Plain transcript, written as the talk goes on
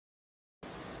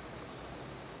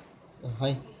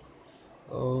Hi,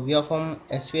 we are from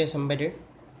svsembedded.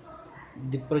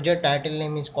 The project title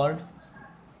name is called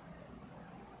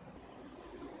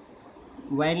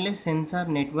Wireless Sensor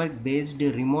Network Based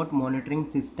Remote Monitoring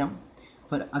System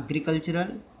for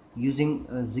Agricultural using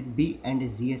ZigBee and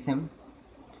GSM.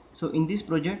 So in this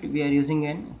project we are using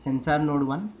an sensor node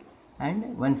 1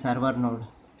 and one server node.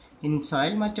 In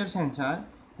soil moisture sensor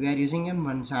we are using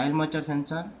one soil moisture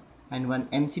sensor and one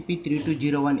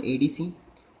MCP3201 ADC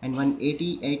and one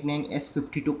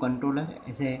 8089S52 controller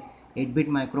as a 8-bit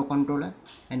microcontroller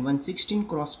and one 16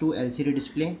 cross 2 LCD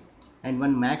display and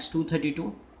one max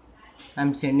 232.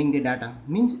 I'm sending the data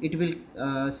means it will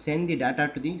send the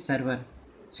data to the server.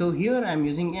 So here I'm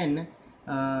using an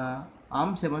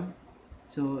ARM7,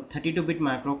 so 32-bit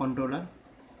microcontroller.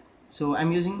 So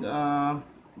I'm using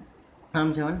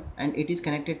ARM7 and it is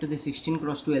connected to the 16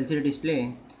 cross 2 LCD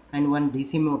display and one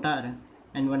DC motor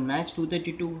and one max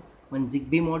 232, one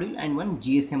ZigBee module and one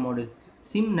GSM module.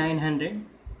 SIM 900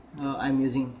 I'm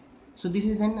using. So this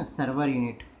is an server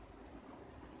unit.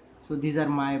 So these are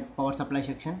my power supply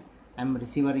section. I'm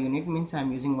receiver unit means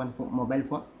I'm using one mobile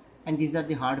phone, and these are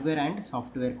the hardware and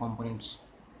software components.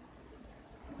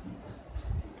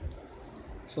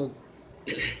 So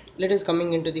let us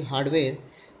coming into the hardware.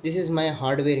 This is my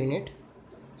hardware unit.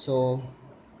 So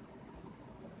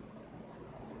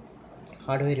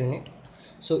hardware unit.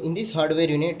 So in this hardware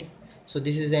unit, so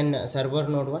this is an server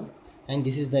node 1 and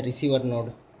this is the receiver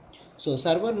node. So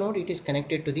server node, it is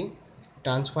connected to the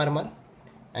transformer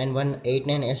and one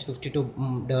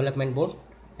 89S52 development board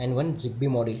and one ZigBee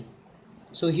module.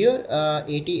 So here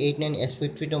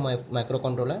 8089S52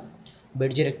 microcontroller,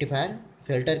 bridge rectifier,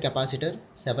 filter capacitor,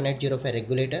 7805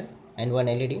 regulator and one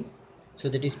LED. So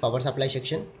that is power supply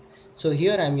section. So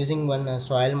here I am using one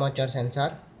soil moisture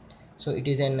sensor. So it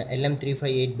is an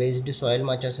LM358 based soil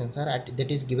moisture sensor that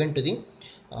is given to the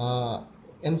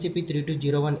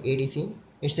MCP3201 ADC.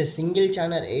 It's a single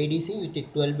channel ADC with a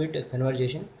 12-bit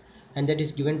conversion and that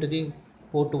is given to the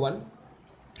port 1.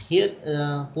 Here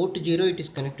port 0, it is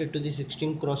connected to the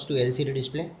 16 cross 2 LCD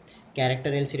display,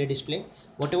 character LCD display.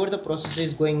 Whatever the process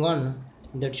is going on,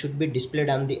 that should be displayed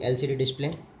on the LCD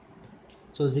display.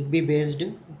 So ZigBee based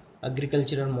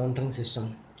agricultural monitoring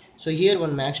system. So here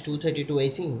one max 232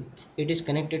 IC, it is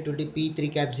connected to the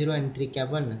P3 cap 0 and 3 cap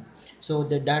 1. So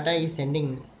the data is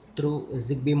sending through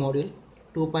ZigBee module,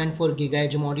 2.4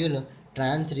 GHz module,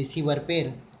 trans receiver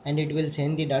pair, and it will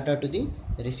send the data to the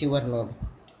receiver node.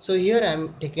 So here I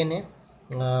am taken a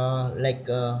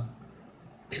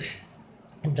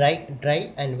dry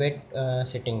and wet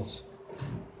settings.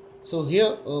 So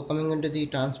here coming into the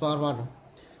transformer.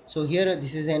 So here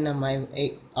this is an my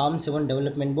ARM7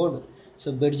 development board.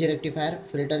 So bridge rectifier,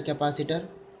 filter capacitor,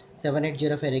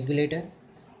 7805 regulator,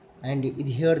 and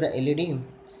here the LED.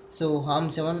 So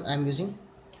ARM7 I'm using.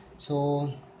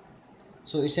 So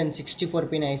it's an 64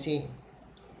 pin IC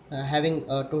having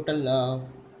a total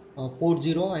port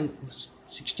 0 and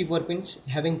 64 pins,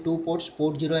 having two ports,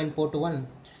 port 0 and port 1.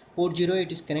 Port 0,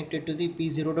 it is connected to the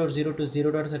P0.0 to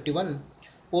 0.31.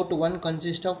 Port 1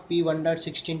 consists of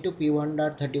P1.16 to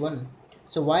P1.31.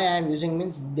 So why I am using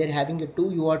means they're having a 2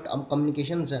 UART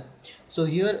communications. So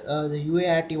here the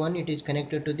UART1, it is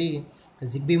connected to the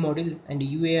ZigBee module and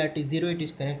UART0, it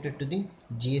is connected to the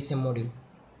GSM module.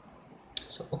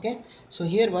 So okay, so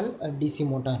here one DC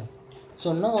motor.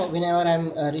 So now whenever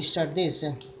I'm restart this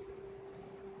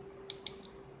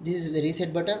is the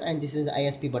reset button and this is the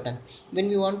ISP button. When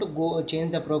we want to go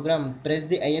change the program, press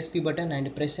the ISP button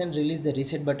and press and release the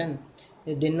reset button,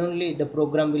 then only the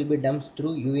program will be dumped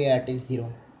through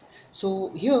UART0. So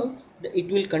here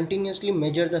it will continuously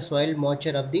measure the soil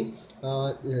moisture of the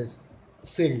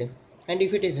field, and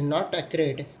if it is not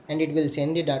accurate, and it will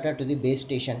send the data to the base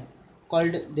station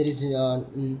called there is no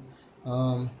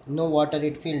water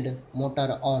at field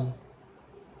motor on.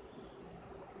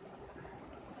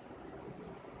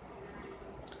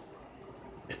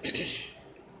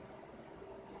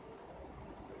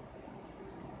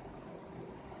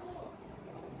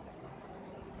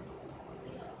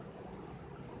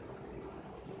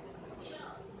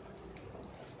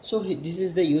 So this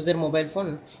is the user mobile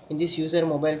phone. In this user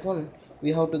mobile phone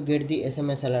we have to get the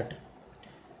SMS alert.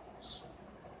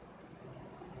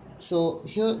 So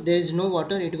here there is no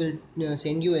water, it will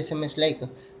send you SMS like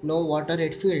no water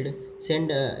at field, send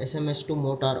SMS to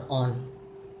motor on.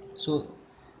 So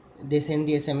they send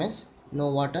the SMS no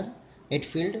water at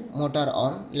field motor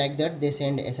on, like that they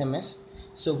send SMS.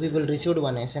 So we will receive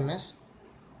one SMS.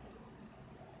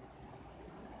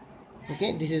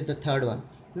 Okay, this is the third one.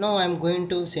 Now I am going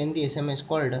to send the SMS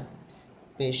called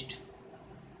paste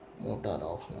motor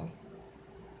off now.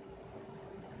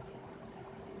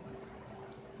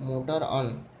 motor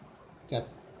on, cap,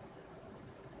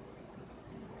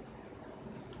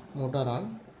 motor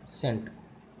on, sent,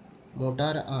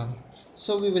 motor on.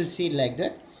 So we will see like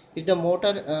that. If the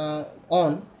motor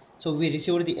on, so we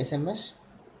received the SMS.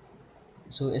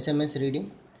 So SMS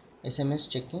reading, SMS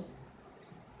checking,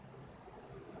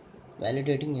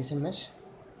 validating SMS,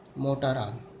 motor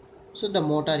on. So the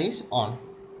motor is on.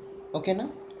 Okay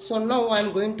now. So now I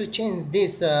am going to change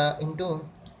this into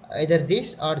either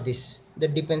this or this,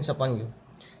 that depends upon you.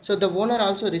 So the owner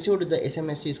also received the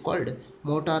SMS is called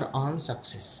motor on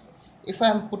success. If I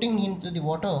am putting into the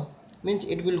water, means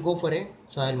it will go for a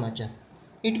soil moisture.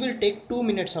 It will take 2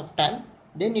 minutes of time,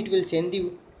 then it will send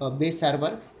the base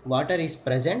server water is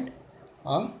present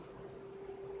or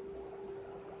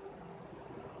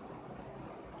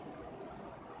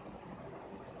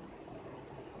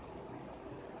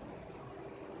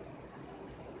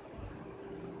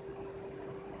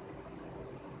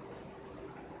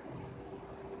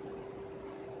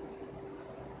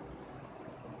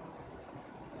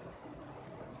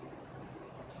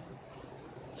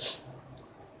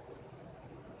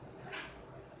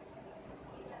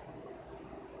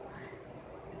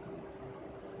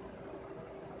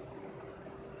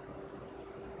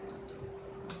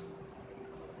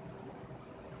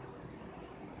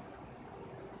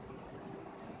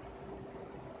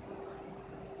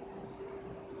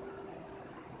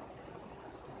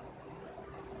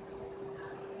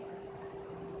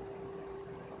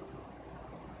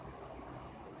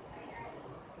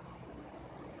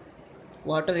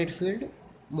water it filled,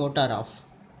 motor off.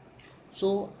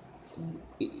 So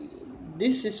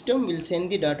this system will send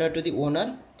the data to the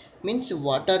owner, means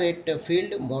water at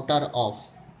field, motor off.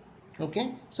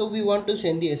 Okay, so we want to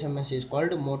send the SMS is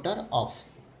called motor off,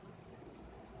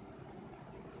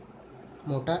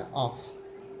 motor off.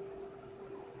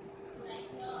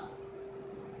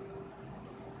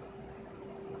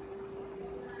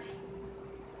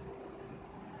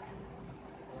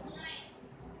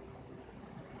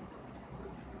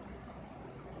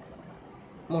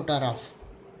 Motor off.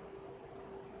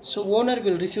 So owner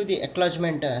will receive the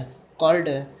acknowledgement called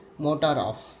motor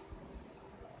off.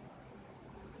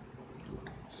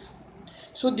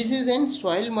 So this is an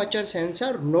soil moisture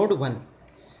sensor node 1.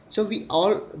 So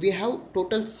we have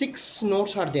total 6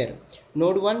 nodes are there.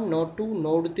 Node 1, node 2,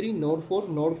 node 3, node 4,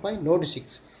 node 5, node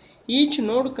 6. Each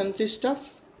node consists of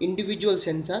individual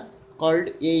sensor called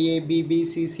A, B, B,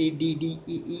 C, C, D, D,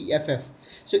 E, E, F, F.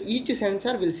 So each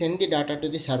sensor will send the data to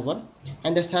the server,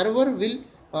 and the server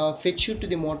will fetch you to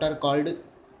the motor called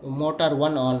motor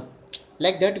 1 on.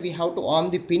 Like that we have to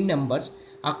on the pin numbers.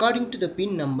 According to the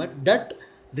pin number, that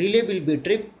relay will be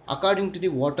tripped, according to the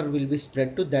water will be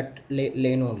spread to that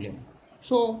lane only.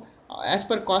 So as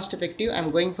per cost effective, I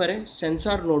am going for a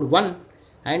sensor node 1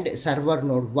 and server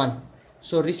node 1.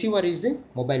 So receiver is the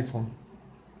mobile phone.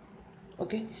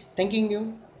 Okay, thanking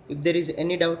you. If there is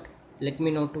any doubt, let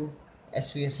me know to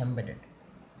SVS Embedded.